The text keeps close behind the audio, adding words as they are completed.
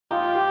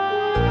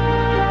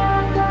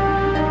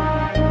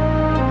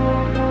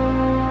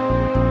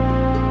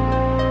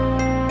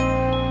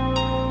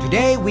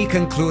Today we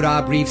conclude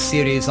our brief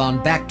series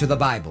on Back to the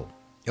Bible.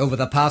 Over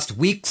the past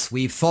weeks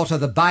we've thought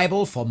of the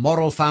Bible for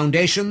moral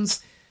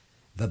foundations,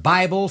 the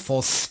Bible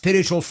for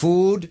spiritual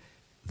food,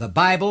 the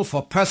Bible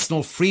for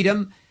personal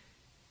freedom,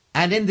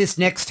 and in this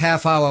next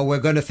half hour we're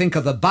going to think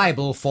of the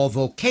Bible for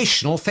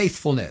vocational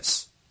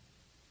faithfulness.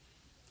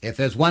 If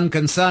there's one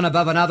concern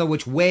above another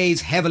which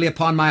weighs heavily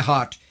upon my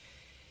heart,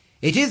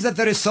 it is that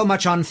there is so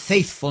much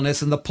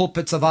unfaithfulness in the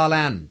pulpits of our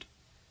land.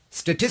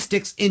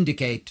 Statistics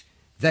indicate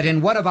that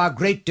in one of our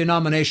great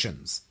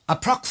denominations,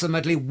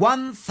 approximately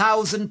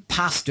 1,000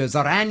 pastors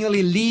are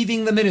annually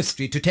leaving the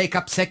ministry to take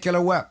up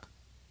secular work.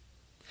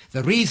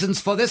 The reasons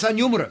for this are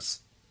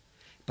numerous,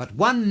 but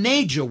one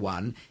major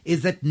one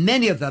is that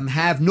many of them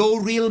have no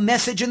real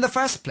message in the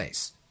first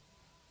place,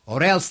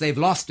 or else they've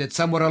lost it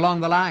somewhere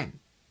along the line.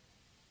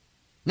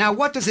 Now,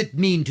 what does it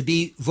mean to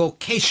be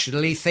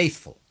vocationally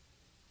faithful?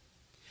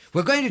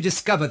 We're going to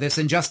discover this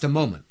in just a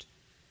moment.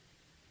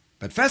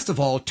 But first of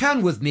all,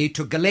 turn with me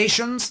to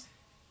Galatians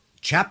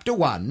chapter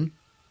 1,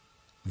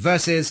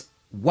 verses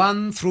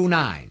 1 through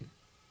 9.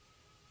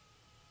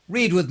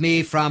 Read with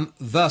me from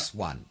verse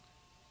 1.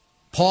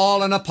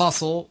 Paul, an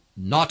apostle,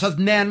 not of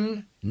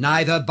men,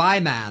 neither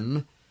by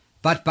man,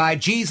 but by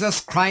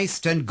Jesus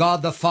Christ and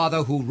God the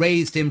Father, who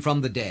raised him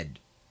from the dead,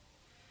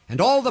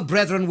 and all the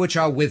brethren which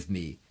are with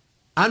me,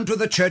 unto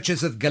the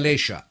churches of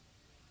Galatia.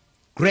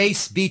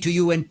 Grace be to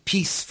you and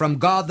peace from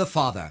God the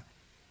Father,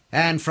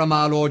 and from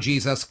our Lord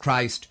Jesus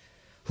Christ,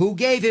 who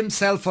gave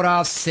himself for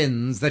our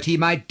sins, that he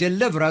might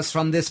deliver us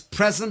from this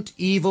present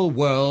evil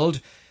world,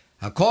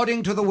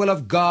 according to the will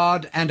of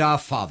God and our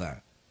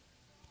Father,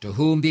 to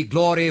whom be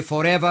glory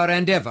forever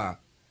and ever.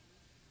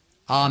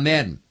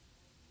 Amen.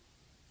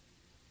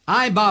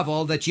 I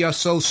marvel that ye are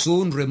so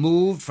soon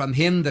removed from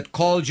him that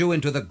called you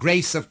into the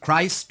grace of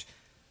Christ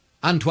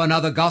unto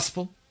another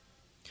gospel,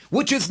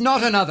 which is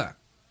not another.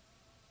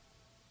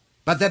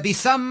 But there be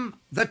some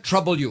that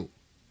trouble you,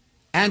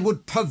 and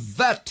would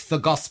pervert the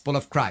gospel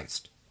of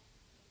Christ.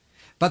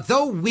 But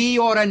though we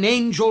or an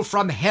angel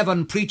from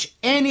heaven preach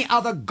any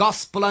other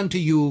gospel unto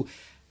you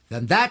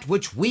than that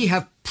which we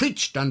have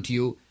preached unto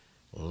you,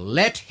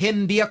 let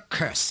him be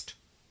accursed.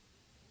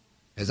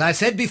 As I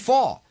said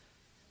before,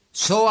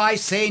 so I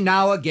say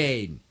now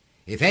again,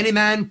 if any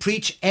man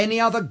preach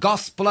any other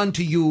gospel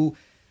unto you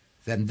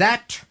than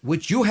that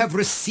which you have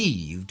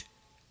received,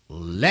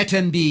 let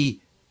him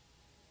be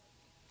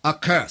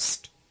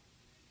accursed.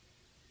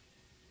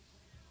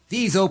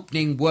 These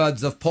opening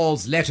words of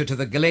Paul's letter to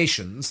the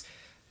Galatians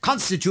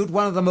constitute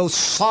one of the most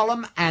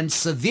solemn and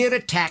severe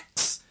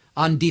attacks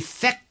on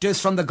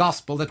defectors from the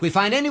gospel that we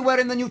find anywhere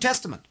in the New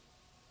Testament.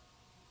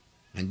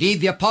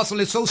 Indeed, the apostle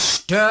is so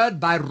stirred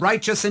by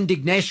righteous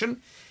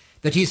indignation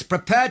that he is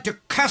prepared to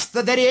curse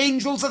the very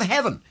angels of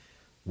heaven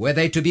were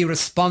they to be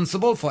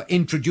responsible for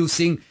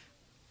introducing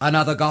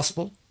another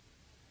gospel.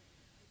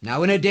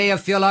 Now, in a day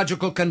of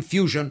theological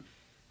confusion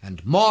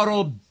and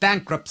moral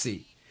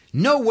bankruptcy,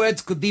 no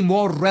words could be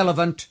more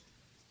relevant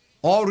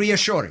or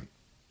reassuring.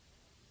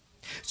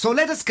 So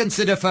let us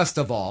consider, first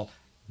of all,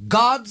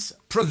 God's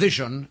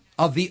provision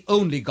of the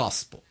only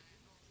gospel.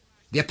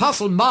 The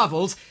apostle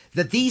marvels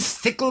that these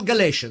fickle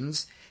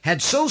Galatians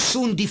had so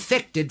soon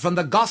defected from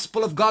the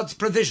gospel of God's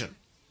provision.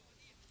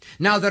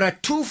 Now, there are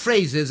two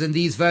phrases in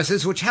these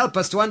verses which help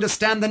us to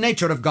understand the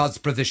nature of God's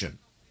provision.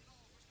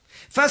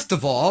 First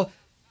of all,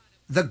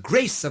 the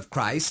grace of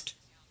Christ,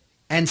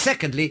 and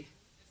secondly,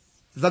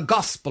 the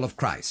gospel of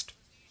Christ.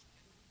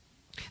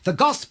 The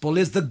gospel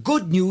is the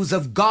good news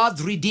of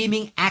God's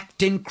redeeming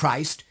act in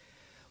Christ,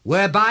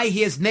 whereby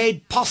he has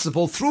made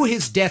possible through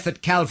his death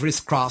at Calvary's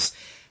cross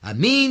a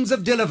means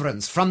of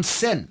deliverance from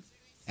sin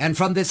and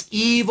from this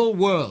evil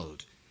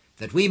world,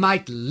 that we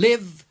might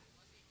live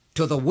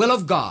to the will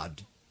of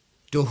God,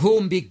 to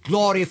whom be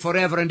glory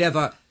forever and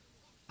ever.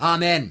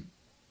 Amen.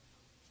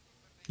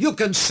 You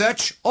can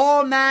search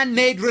all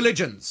man-made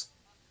religions,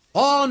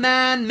 all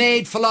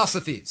man-made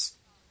philosophies,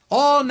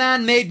 all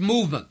man-made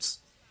movements,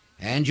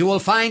 and you will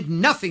find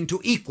nothing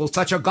to equal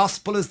such a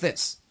gospel as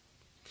this.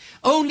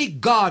 Only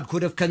God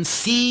could have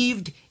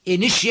conceived,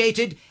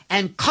 initiated,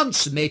 and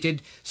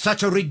consummated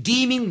such a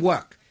redeeming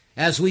work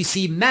as we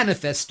see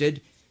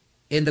manifested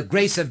in the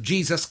grace of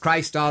Jesus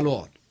Christ our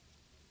Lord.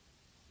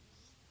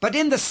 But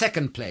in the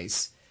second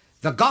place,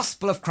 the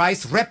gospel of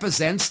Christ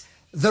represents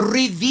the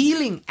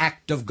revealing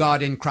act of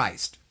God in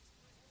Christ.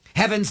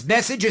 Heaven's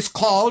message is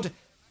called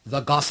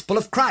the gospel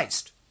of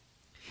Christ.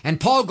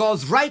 And Paul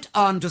goes right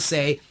on to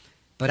say,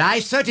 "But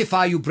I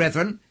certify you,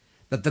 brethren,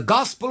 that the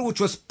gospel which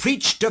was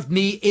preached of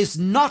me is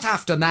not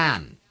after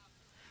man.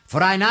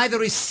 For I neither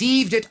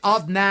received it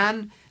of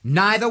man,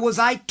 neither was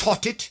I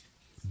taught it,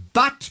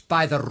 but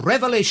by the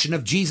revelation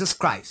of Jesus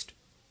Christ."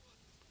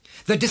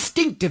 The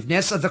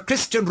distinctiveness of the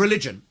Christian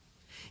religion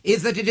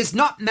is that it is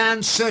not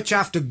man's search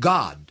after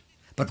God,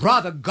 but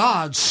rather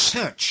God's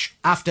search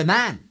after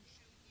man.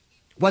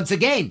 Once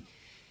again,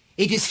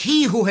 it is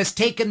he who has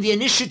taken the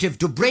initiative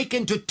to break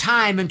into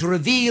time and to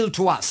reveal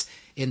to us,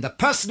 in the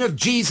person of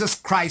Jesus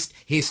Christ,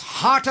 his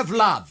heart of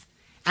love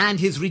and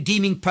his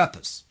redeeming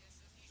purpose.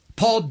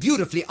 Paul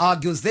beautifully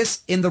argues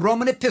this in the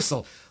Roman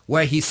epistle,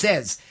 where he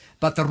says,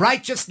 "But the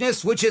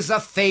righteousness which is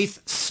of faith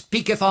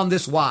speaketh on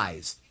this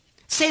wise.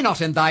 Say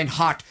not in thine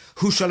heart,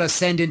 Who shall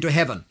ascend into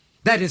heaven?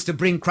 That is to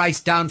bring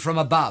Christ down from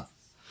above.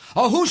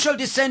 Or who shall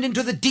descend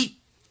into the deep?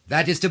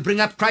 That is to bring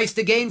up Christ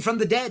again from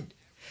the dead.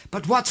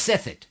 But what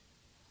saith it?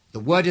 The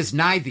word is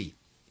nigh thee,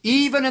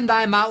 even in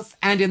thy mouth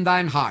and in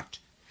thine heart.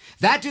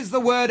 That is the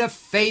word of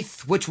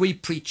faith which we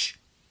preach,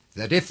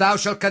 that if thou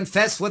shalt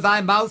confess with thy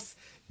mouth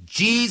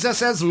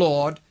Jesus as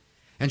Lord,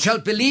 and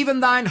shalt believe in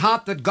thine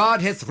heart that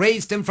God hath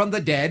raised him from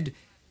the dead,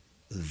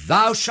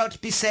 thou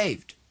shalt be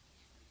saved."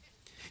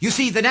 You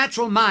see, the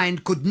natural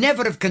mind could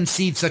never have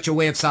conceived such a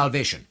way of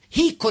salvation.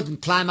 He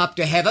couldn't climb up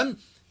to heaven,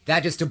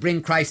 that is to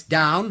bring Christ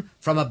down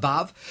from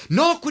above,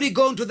 nor could he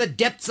go into the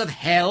depths of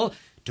hell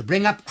to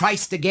bring up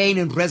Christ again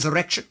in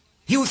resurrection.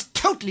 He was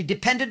totally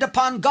dependent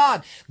upon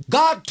God.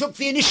 God took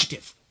the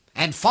initiative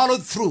and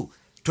followed through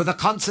to the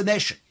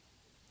consummation.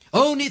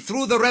 Only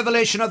through the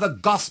revelation of the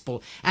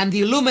gospel and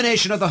the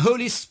illumination of the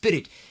Holy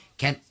Spirit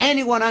can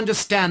anyone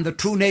understand the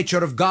true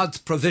nature of God's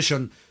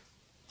provision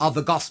of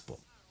the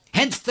gospel.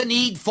 Hence the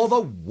need for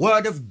the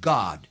Word of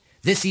God,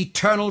 this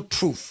eternal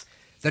truth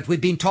that we've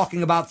been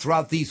talking about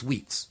throughout these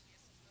weeks.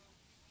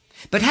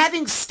 But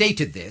having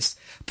stated this,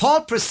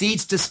 Paul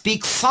proceeds to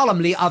speak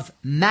solemnly of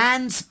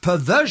man's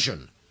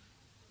perversion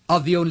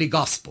of the only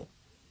gospel.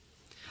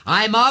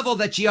 "I marvel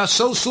that ye are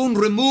so soon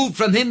removed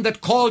from him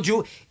that called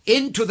you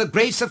into the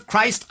grace of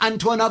Christ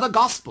unto another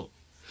gospel,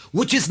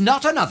 which is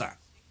not another.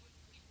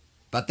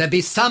 But there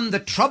be some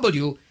that trouble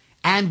you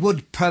and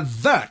would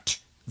pervert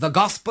the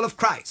gospel of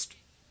Christ."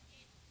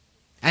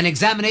 An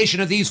examination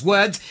of these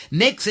words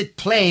makes it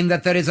plain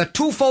that there is a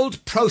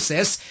twofold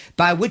process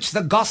by which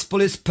the gospel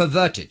is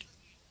perverted.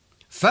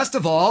 First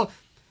of all,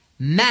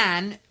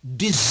 man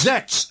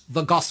deserts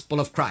the gospel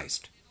of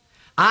Christ.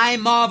 "I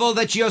marvel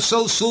that ye are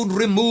so soon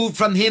removed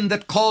from him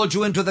that called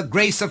you into the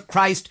grace of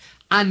Christ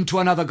unto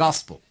another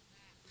gospel."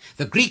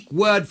 The Greek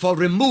word for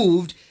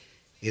removed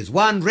is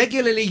one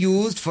regularly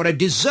used for a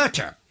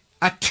deserter,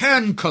 a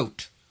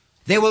turncoat.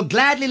 They will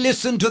gladly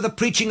listen to the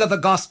preaching of the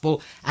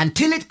gospel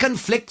until it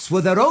conflicts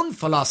with their own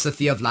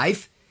philosophy of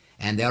life,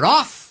 and they're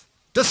off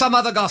to some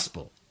other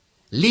gospel,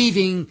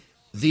 leaving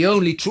the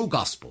only true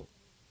gospel.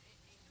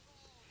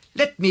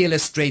 Let me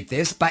illustrate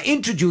this by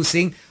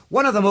introducing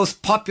one of the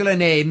most popular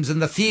names in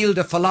the field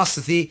of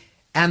philosophy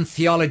and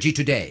theology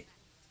today.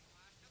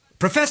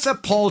 Professor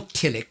Paul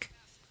Tillich,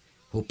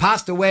 who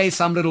passed away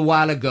some little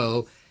while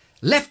ago,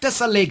 left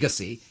us a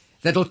legacy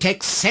that will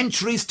take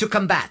centuries to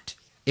combat,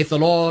 if the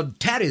Lord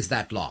tarries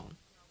that long.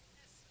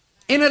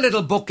 In a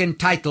little book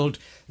entitled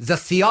The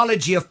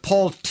Theology of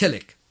Paul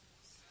Tillich,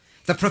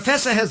 the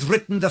professor has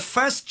written the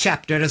first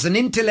chapter as an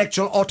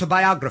intellectual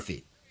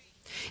autobiography.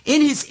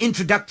 In his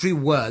introductory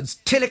words,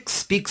 Tillich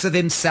speaks of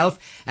himself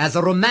as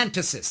a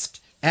romanticist,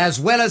 as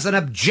well as an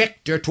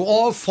objector to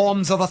all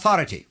forms of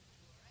authority.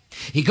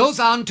 He goes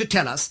on to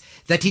tell us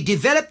that he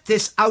developed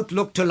this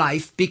outlook to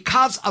life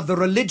because of the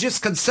religious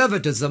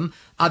conservatism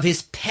of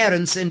his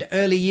parents in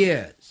early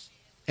years.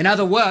 In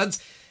other words,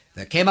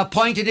 there came a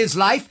point in his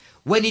life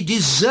when he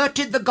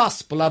deserted the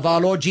gospel of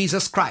our Lord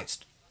Jesus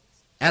Christ.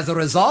 As a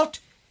result,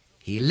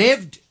 he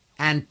lived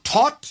and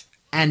taught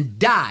and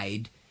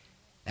died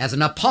as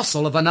an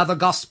apostle of another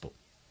gospel.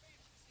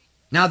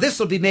 Now this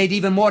will be made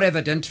even more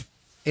evident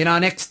in our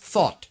next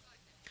thought.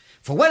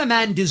 For when a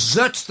man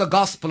deserts the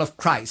gospel of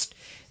Christ,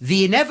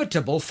 the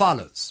inevitable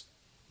follows.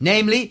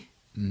 Namely,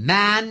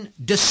 man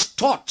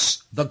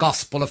distorts the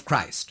gospel of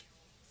Christ.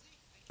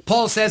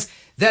 Paul says,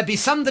 "There be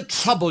some that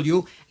trouble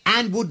you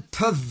and would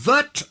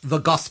pervert the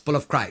gospel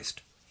of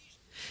Christ."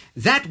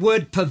 That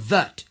word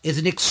pervert is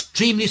an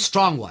extremely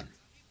strong one.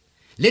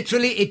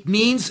 Literally, it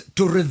means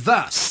to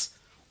reverse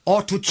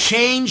or to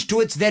change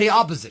to its very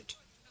opposite.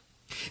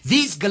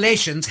 These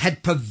Galatians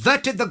had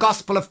perverted the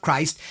gospel of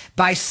Christ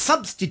by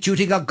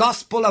substituting a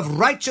gospel of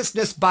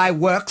righteousness by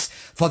works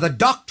for the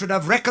doctrine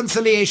of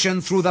reconciliation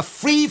through the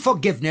free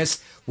forgiveness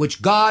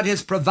which God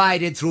has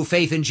provided through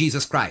faith in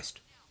Jesus Christ.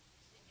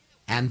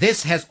 And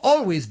this has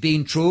always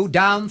been true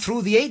down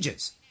through the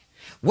ages.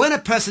 When a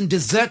person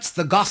deserts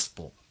the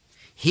gospel,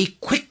 he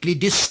quickly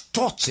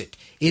distorts it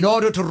in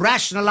order to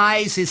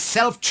rationalize his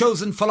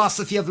self-chosen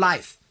philosophy of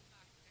life.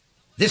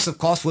 This, of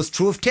course, was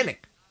true of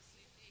Tillich.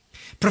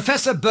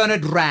 Professor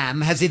Bernard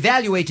Ramm has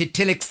evaluated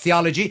Tillich's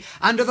theology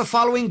under the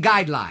following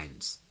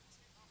guidelines.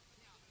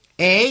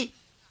 A.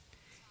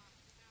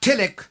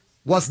 Tillich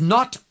was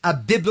not a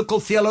biblical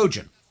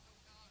theologian.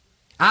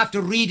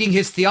 After reading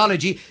his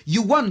theology,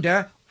 you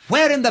wonder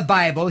where in the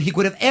Bible he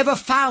could have ever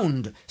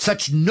found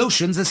such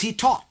notions as he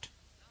taught.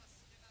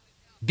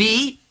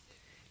 B.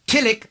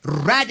 Tillich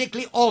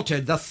radically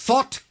altered the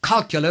thought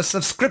calculus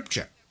of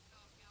Scripture.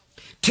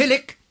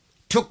 Tillich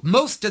took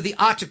most of the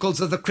articles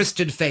of the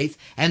Christian faith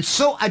and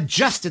so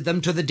adjusted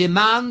them to the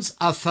demands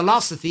of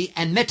philosophy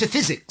and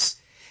metaphysics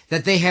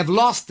that they have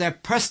lost their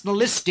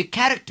personalistic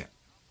character.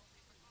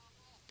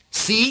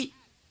 C.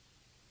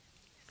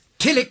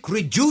 Tillich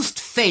reduced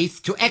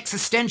faith to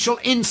existential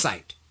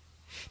insight.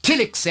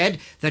 Tillich said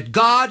that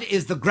God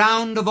is the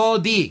ground of all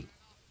being.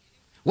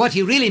 What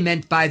he really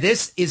meant by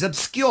this is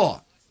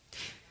obscure.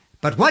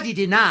 But what he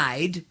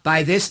denied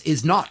by this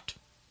is not.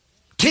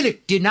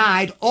 Tillich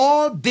denied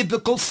all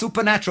biblical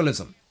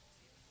supernaturalism.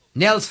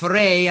 Nels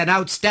Ferre, an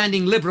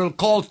outstanding liberal,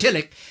 called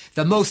Tillich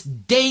the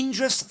most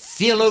dangerous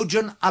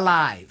theologian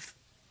alive.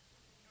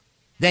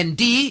 Then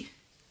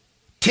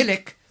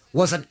Tillich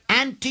was an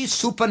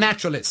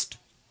anti-supernaturalist.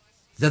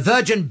 The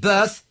virgin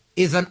birth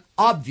is an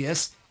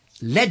obvious,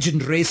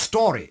 legendary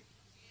story.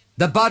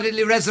 The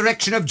bodily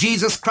resurrection of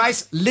Jesus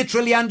Christ,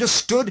 literally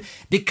understood,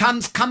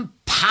 becomes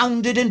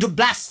compounded into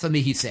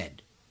blasphemy, he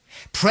said.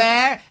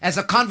 Prayer as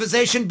a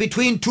conversation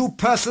between two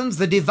persons,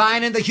 the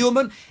divine and the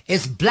human,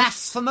 is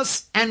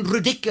blasphemous and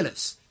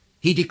ridiculous,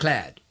 he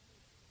declared.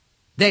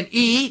 Then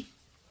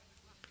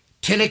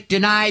Tillich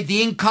denied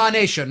the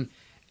incarnation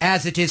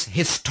as it is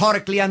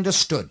historically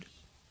understood.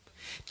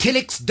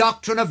 Tillich's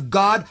doctrine of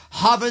God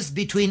hovers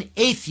between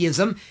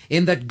atheism,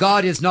 in that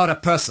God is not a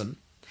person,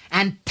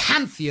 and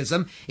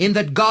pantheism, in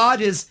that God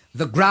is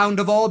the ground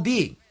of all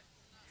being.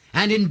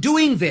 And in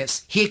doing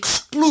this, he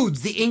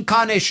excludes the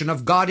incarnation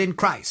of God in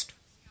Christ.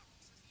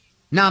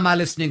 Now, my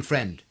listening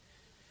friend,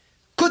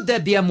 could there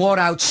be a more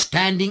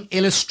outstanding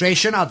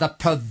illustration of the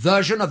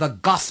perversion of the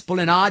gospel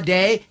in our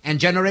day and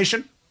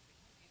generation?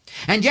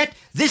 And yet,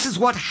 this is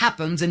what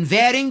happens in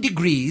varying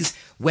degrees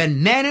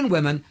when men and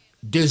women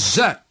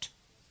desert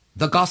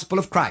the gospel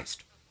of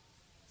Christ.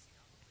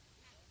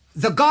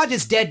 The God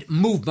is Dead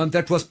movement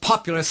that was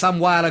popular some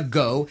while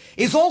ago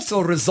is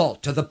also a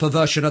result of the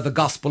perversion of the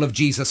gospel of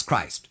Jesus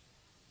Christ.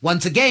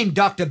 Once again,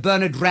 Dr.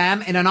 Bernard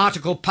Ramm, in an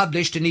article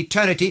published in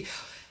Eternity,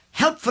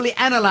 helpfully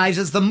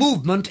analyzes the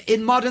movement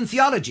in modern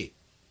theology.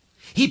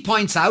 He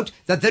points out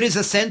that there is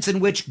a sense in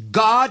which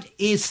God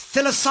is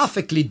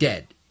philosophically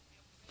dead,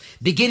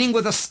 beginning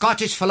with the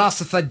Scottish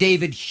philosopher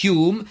David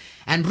Hume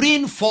and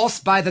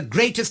reinforced by the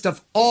greatest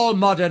of all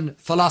modern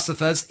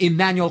philosophers,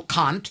 Immanuel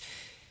Kant,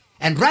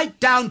 and right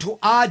down to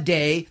our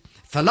day,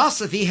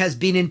 philosophy has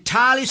been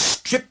entirely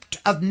stripped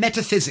of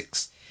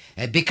metaphysics.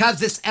 And because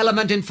this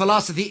element in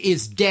philosophy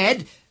is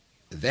dead,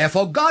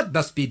 therefore God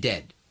must be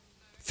dead.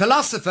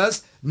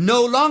 Philosophers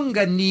no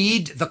longer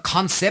need the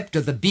concept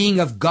of the being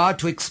of God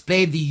to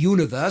explain the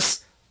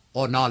universe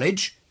or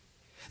knowledge.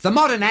 The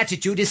modern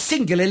attitude is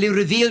singularly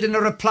revealed in a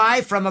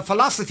reply from a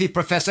philosophy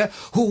professor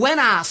who, when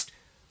asked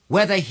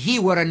whether he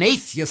were an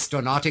atheist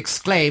or not,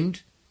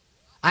 exclaimed,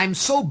 "I'm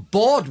so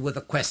bored with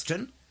the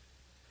question.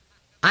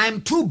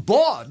 I'm too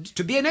bored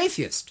to be an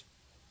atheist."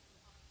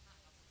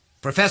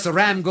 Professor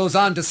Ramm goes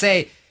on to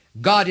say,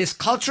 God is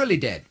culturally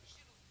dead.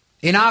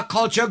 In our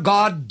culture,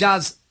 God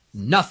does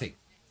nothing.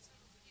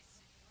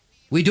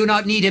 We do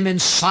not need him in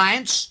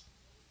science.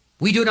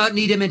 We do not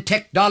need him in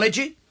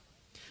technology.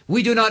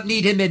 We do not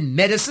need him in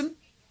medicine.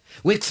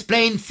 We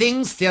explain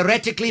things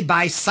theoretically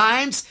by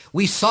science.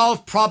 We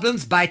solve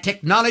problems by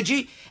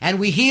technology. And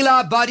we heal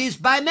our bodies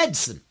by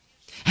medicine.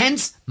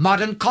 Hence,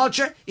 modern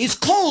culture is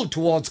cold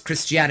towards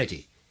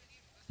Christianity.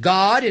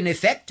 God, in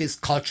effect, is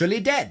culturally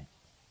dead.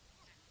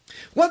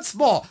 Once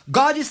more,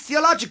 God is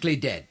theologically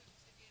dead.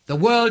 The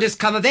world has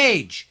come of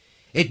age.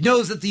 It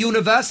knows that the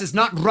universe is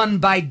not run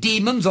by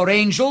demons or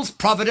angels,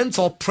 providence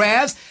or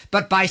prayers,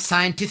 but by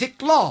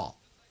scientific law.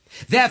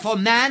 Therefore,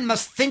 man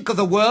must think of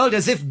the world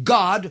as if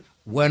God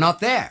were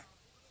not there.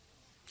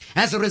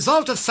 As a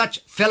result of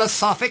such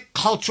philosophic,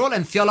 cultural,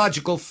 and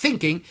theological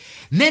thinking,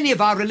 many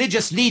of our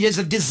religious leaders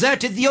have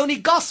deserted the only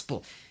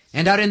gospel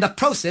and are in the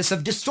process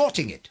of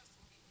distorting it.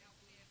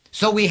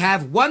 So we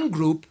have one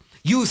group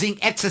using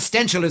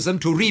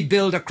existentialism to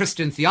rebuild a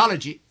Christian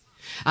theology,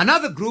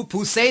 another group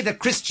who say that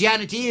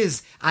Christianity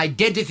is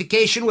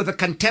identification with a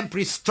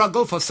contemporary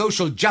struggle for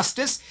social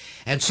justice,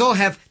 and so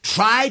have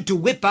tried to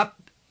whip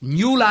up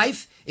new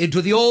life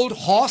into the old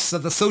horse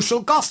of the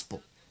social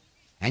gospel.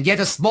 And yet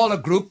a smaller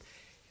group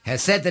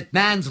has said that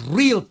man's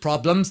real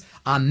problems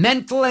are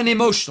mental and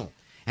emotional,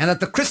 and that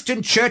the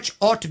Christian church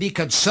ought to be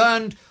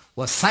concerned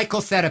with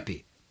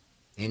psychotherapy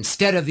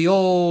instead of the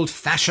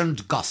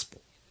old-fashioned gospel.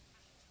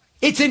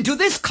 It's into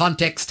this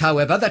context,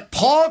 however, that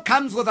Paul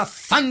comes with a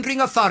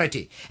thundering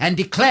authority and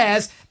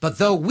declares, "But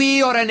though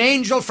we or an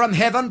angel from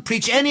heaven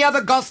preach any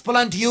other gospel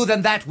unto you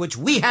than that which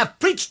we have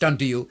preached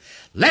unto you,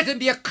 let him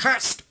be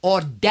accursed or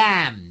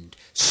damned,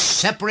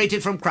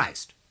 separated from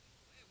Christ."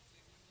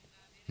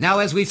 Now,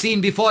 as we've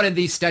seen before in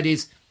these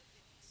studies,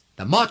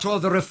 the motto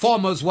of the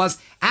Reformers was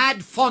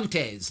ad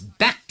fontes,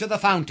 back to the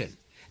fountain,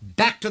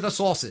 back to the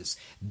sources,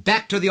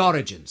 back to the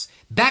origins,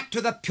 back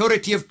to the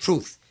purity of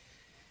truth.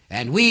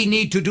 And we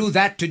need to do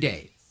that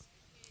today.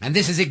 And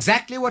this is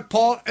exactly what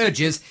Paul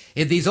urges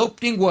in these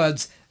opening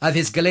words of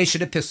his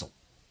Galatian epistle.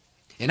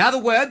 In other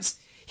words,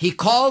 he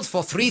calls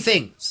for three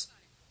things.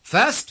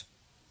 First,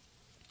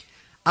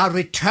 a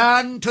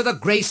return to the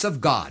grace of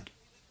God.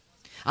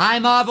 I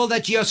marvel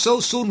that ye are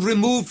so soon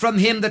removed from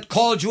him that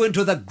called you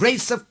into the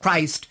grace of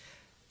Christ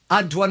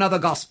unto another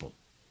gospel.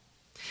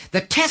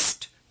 The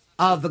test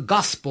of the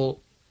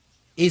gospel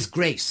is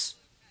grace.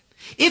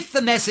 If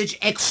the message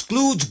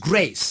excludes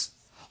grace,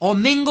 or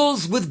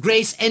mingles with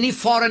grace any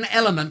foreign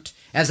element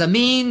as a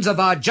means of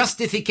our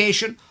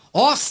justification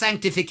or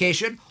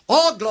sanctification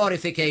or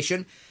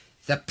glorification,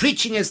 the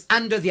preaching is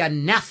under the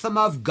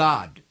anathema of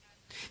God.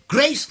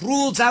 Grace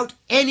rules out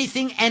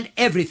anything and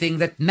everything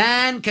that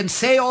man can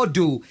say or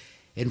do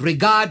in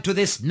regard to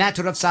this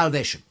matter of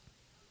salvation.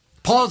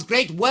 Paul's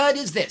great word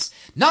is this: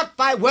 not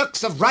by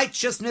works of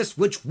righteousness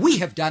which we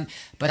have done,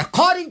 but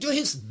according to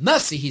his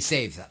mercy he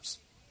saves us.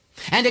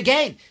 And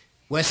again,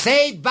 we're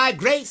saved by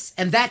grace,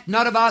 and that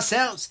not of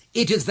ourselves.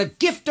 It is the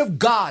gift of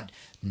God,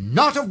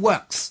 not of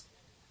works,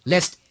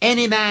 lest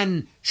any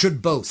man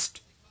should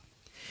boast.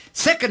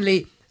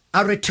 Secondly,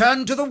 a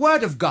return to the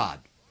word of God.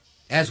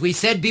 As we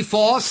said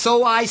before,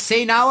 so I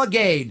say now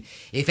again,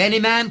 if any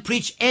man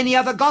preach any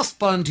other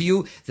gospel unto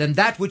you than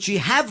that which ye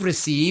have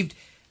received,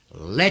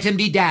 let him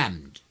be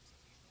damned.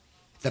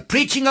 The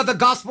preaching of the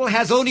gospel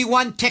has only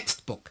one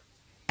textbook,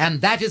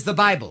 and that is the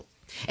Bible.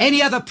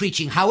 Any other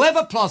preaching,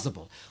 however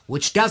plausible,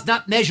 which does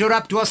not measure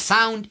up to a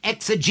sound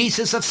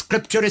exegesis of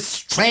Scripture is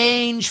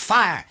strange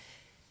fire,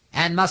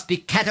 and must be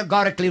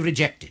categorically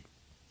rejected.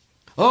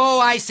 Oh,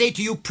 I say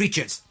to you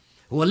preachers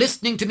who are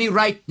listening to me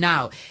right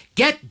now,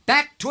 get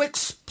back to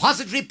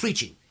expository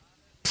preaching.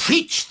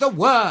 Preach the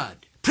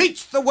word.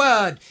 Preach the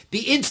word.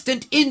 Be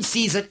instant in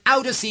season,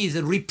 out of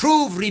season.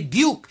 Reprove,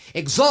 rebuke,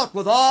 exhort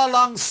with all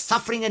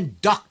long-suffering and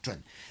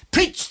doctrine.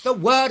 Preach the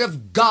word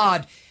of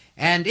God,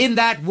 and in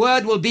that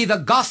word will be the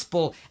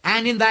gospel,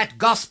 and in that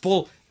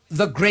gospel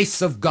the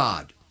grace of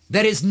God.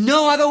 There is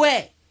no other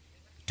way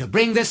to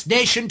bring this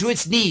nation to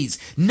its knees,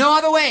 no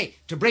other way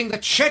to bring the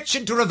church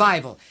into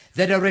revival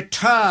than a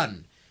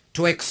return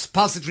to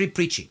expository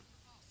preaching.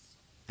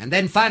 And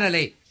then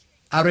finally,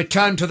 a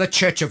return to the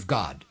church of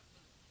God.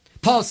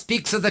 Paul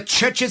speaks of the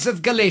churches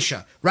of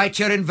Galatia right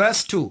here in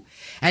verse 2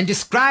 and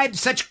describes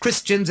such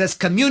Christians as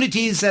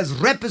communities as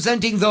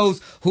representing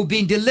those who've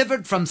been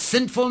delivered from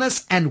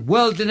sinfulness and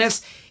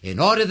worldliness in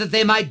order that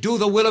they might do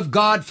the will of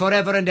God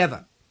forever and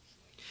ever.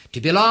 To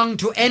belong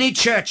to any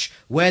church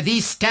where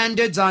these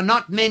standards are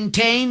not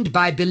maintained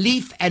by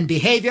belief and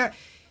behavior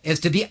is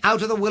to be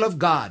out of the will of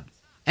God,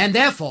 and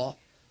therefore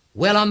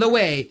well on the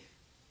way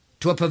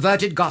to a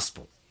perverted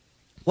gospel.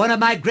 One of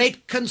my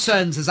great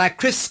concerns as I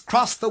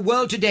crisscross the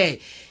world today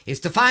is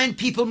to find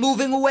people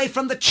moving away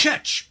from the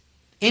church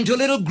into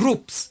little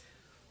groups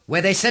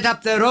where they set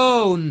up their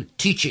own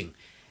teaching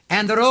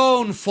and their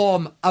own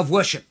form of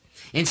worship,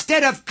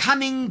 instead of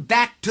coming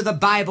back to the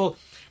Bible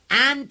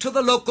and to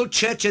the local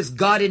church as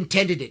God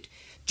intended it.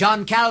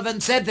 John Calvin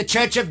said the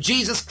Church of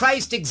Jesus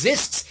Christ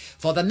exists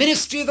for the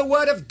ministry of the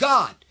Word of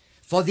God,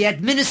 for the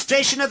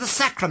administration of the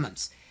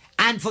sacraments,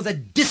 and for the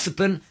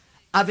discipline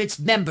of its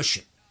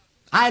membership.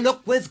 I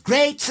look with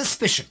great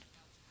suspicion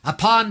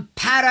upon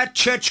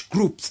para-church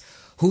groups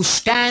who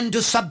stand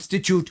to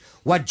substitute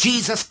what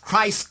Jesus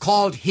Christ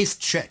called his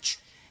church.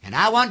 And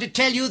I want to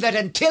tell you that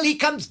until he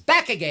comes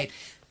back again,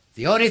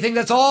 the only thing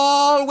that's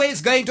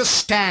always going to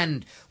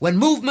stand when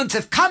movements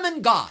have come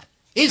and gone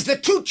is the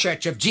true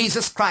church of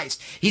Jesus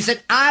Christ. He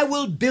said, I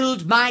will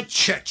build my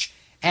church,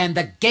 and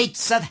the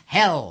gates of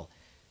hell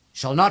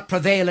shall not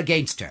prevail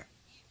against her.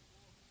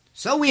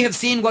 So we have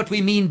seen what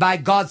we mean by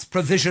God's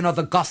provision of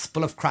the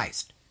gospel of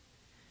Christ.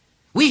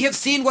 We have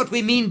seen what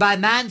we mean by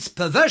man's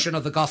perversion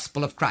of the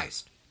gospel of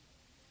Christ.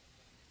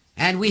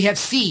 And we have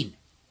seen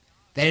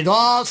that it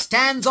all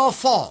stands or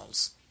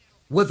falls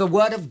with the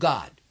Word of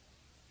God.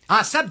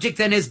 Our subject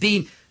then has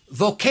been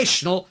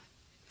vocational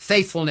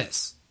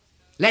faithfulness.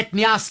 Let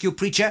me ask you,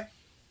 preacher,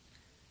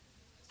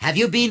 have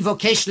you been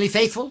vocationally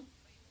faithful?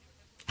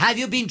 Have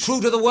you been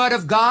true to the Word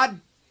of God?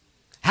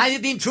 Have you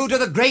been true to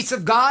the grace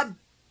of God?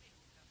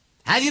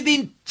 Have you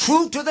been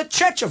true to the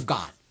church of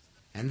God?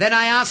 And then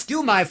I ask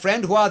you, my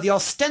friend, who are the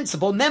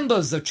ostensible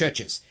members of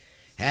churches,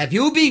 have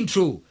you been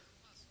true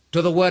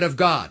to the Word of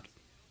God?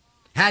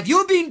 Have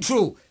you been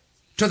true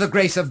to the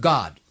grace of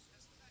God?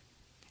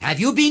 Have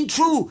you been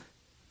true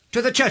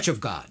to the church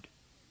of God?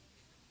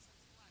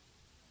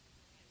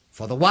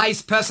 For the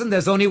wise person,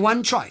 there's only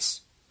one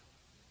choice,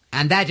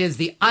 and that is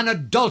the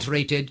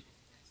unadulterated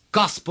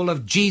gospel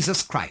of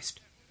Jesus Christ.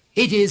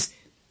 It is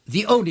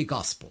the only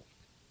gospel.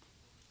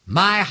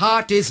 My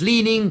heart is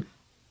leaning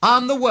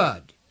on the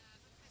Word,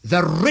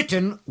 the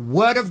written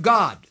Word of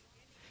God.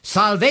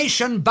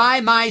 Salvation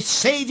by my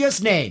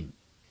Savior's name.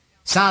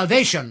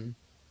 Salvation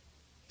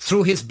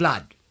through his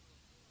blood.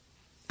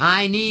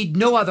 I need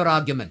no other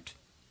argument.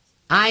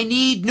 I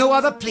need no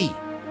other plea.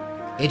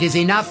 It is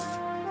enough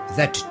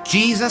that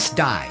Jesus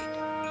died,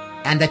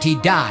 and that he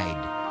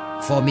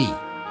died for me.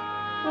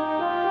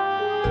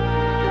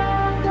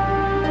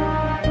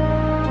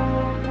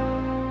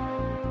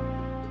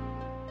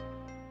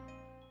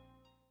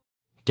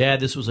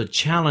 Dad, this was a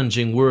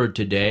challenging word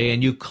today,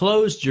 and you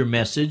closed your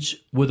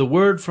message with a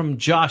word from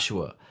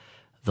Joshua,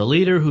 the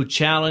leader who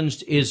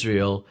challenged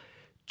Israel,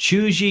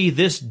 "Choose ye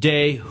this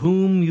day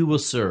whom you will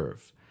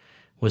serve."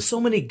 With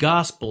so many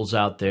gospels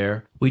out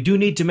there, we do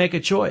need to make a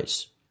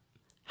choice.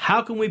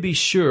 How can we be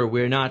sure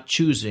we're not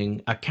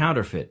choosing a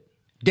counterfeit?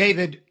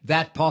 David,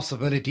 that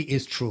possibility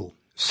is true.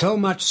 So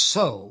much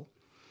so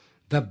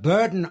The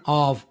burden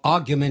of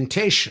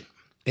argumentation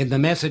in the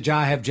message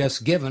I have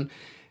just given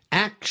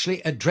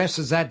actually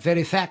addresses that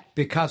very fact,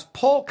 because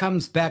Paul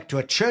comes back to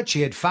a church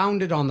he had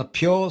founded on the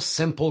pure,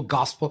 simple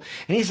gospel,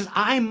 and he says,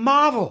 I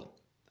marvel,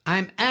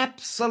 I'm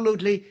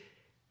absolutely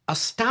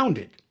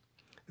astounded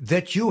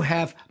that you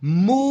have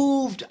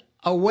moved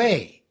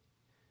away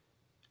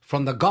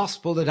from the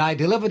gospel that I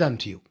delivered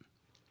unto you.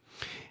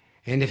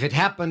 And if it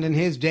happened in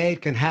his day,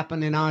 it can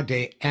happen in our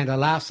day. And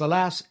alas,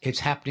 alas, it's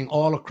happening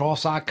all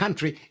across our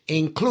country,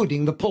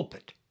 including the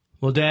pulpit.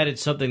 Well, Dad,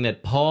 it's something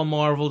that Paul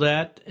marveled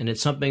at, and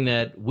it's something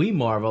that we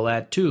marvel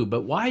at too.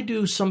 But why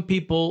do some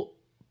people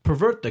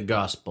pervert the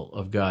gospel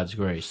of God's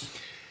grace?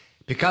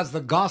 Because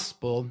the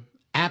gospel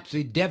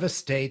absolutely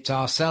devastates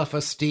our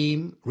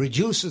self-esteem,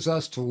 reduces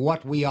us to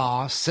what we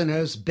are,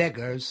 sinners,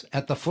 beggars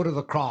at the foot of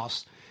the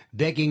cross,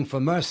 begging for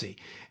mercy.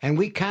 And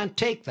we can't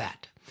take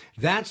that.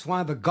 That's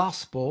why the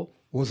gospel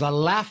was a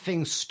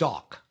laughing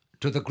stock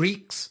to the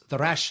Greeks, the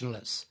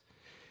rationalists,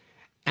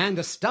 and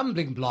a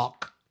stumbling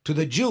block to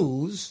the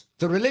Jews,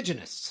 the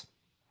religionists.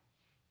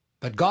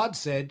 But God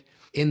said,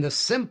 in the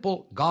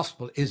simple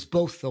gospel is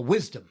both the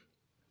wisdom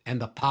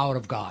and the power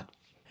of God.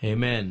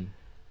 Amen.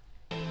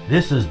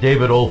 This is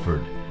David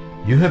Olford.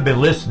 You have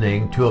been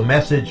listening to a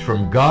message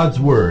from God's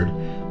Word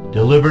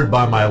delivered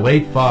by my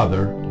late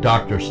father,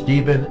 Dr.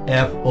 Stephen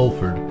F.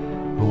 Olford,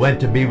 who went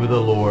to be with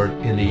the Lord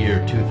in the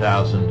year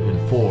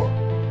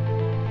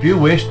 2004. If you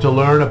wish to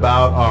learn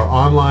about our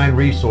online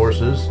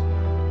resources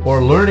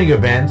or learning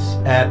events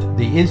at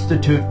the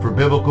Institute for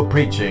Biblical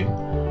Preaching,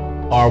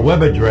 our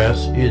web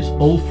address is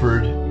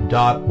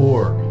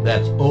olford.org.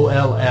 That's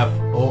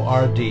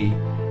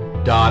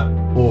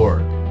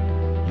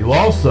olford.org. You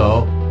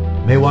also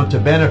may want to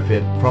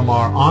benefit from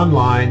our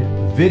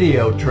online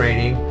video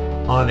training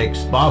on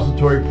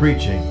expository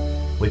preaching,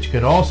 which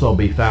can also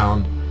be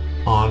found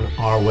on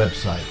our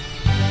website.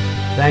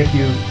 Thank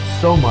you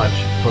so much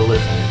for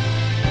listening.